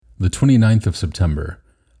The 29th of September,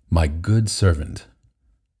 my good servant.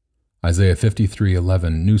 Isaiah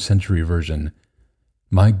 53:11, New Century Version.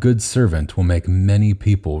 My good servant will make many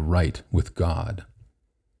people right with God.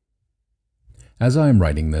 As I am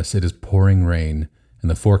writing this, it is pouring rain,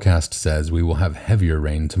 and the forecast says we will have heavier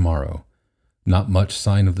rain tomorrow. Not much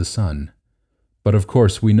sign of the sun. But of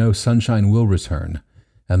course, we know sunshine will return,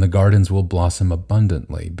 and the gardens will blossom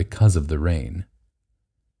abundantly because of the rain.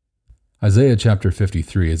 Isaiah chapter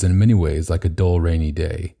 53 is in many ways like a dull rainy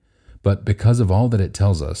day, but because of all that it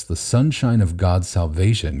tells us, the sunshine of God's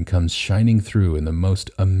salvation comes shining through in the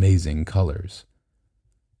most amazing colors.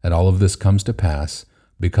 And all of this comes to pass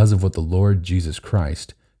because of what the Lord Jesus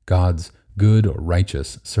Christ, God's good or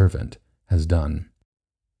righteous servant, has done.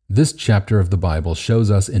 This chapter of the Bible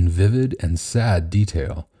shows us in vivid and sad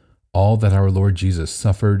detail all that our Lord Jesus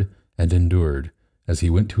suffered and endured as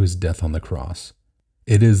he went to his death on the cross.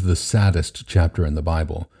 It is the saddest chapter in the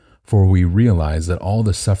Bible, for we realize that all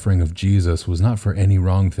the suffering of Jesus was not for any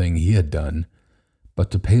wrong thing he had done, but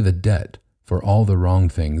to pay the debt for all the wrong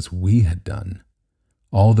things we had done,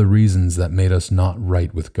 all the reasons that made us not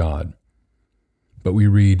right with God. But we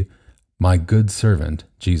read, "My good servant,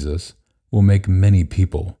 Jesus, will make many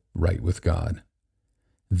people right with God."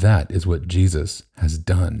 That is what Jesus has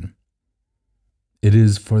done. It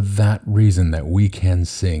is for that reason that we can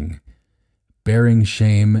sing, "Bearing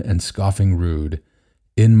shame and scoffing rude,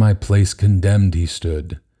 in my place condemned he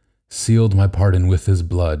stood, sealed my pardon with his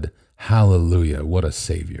blood. Hallelujah, what a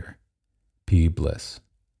Savior." P. Bliss.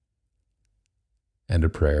 And a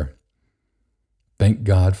prayer. Thank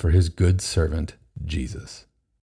God for his good servant, Jesus.